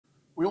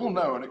We all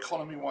know an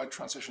economy-wide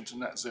transition to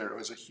net zero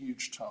is a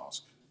huge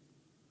task,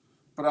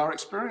 but our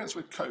experience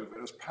with COVID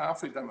has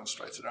powerfully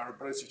demonstrated our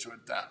ability to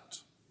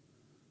adapt,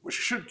 which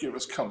should give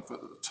us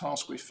comfort that the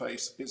task we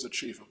face is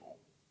achievable.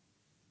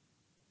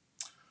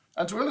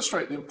 And to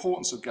illustrate the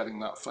importance of getting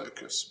that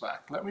focus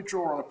back, let me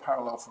draw on a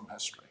parallel from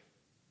history.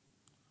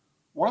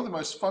 One of the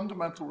most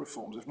fundamental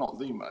reforms, if not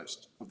the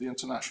most, of the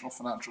international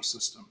financial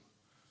system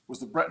was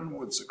the Bretton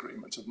Woods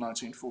Agreement of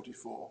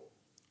 1944.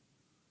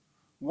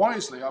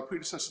 Wisely, our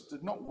predecessors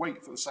did not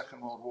wait for the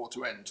Second World War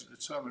to end to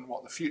determine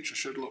what the future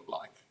should look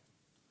like,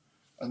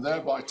 and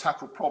thereby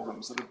tackle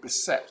problems that had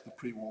beset the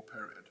pre-war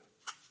period.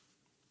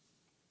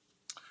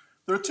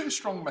 There are two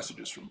strong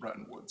messages from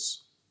Bretton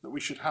Woods that we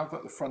should have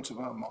at the front of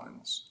our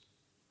minds.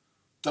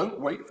 Don't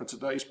wait for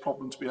today's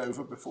problem to be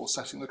over before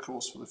setting the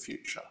course for the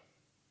future.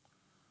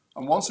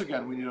 And once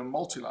again, we need a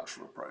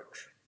multilateral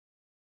approach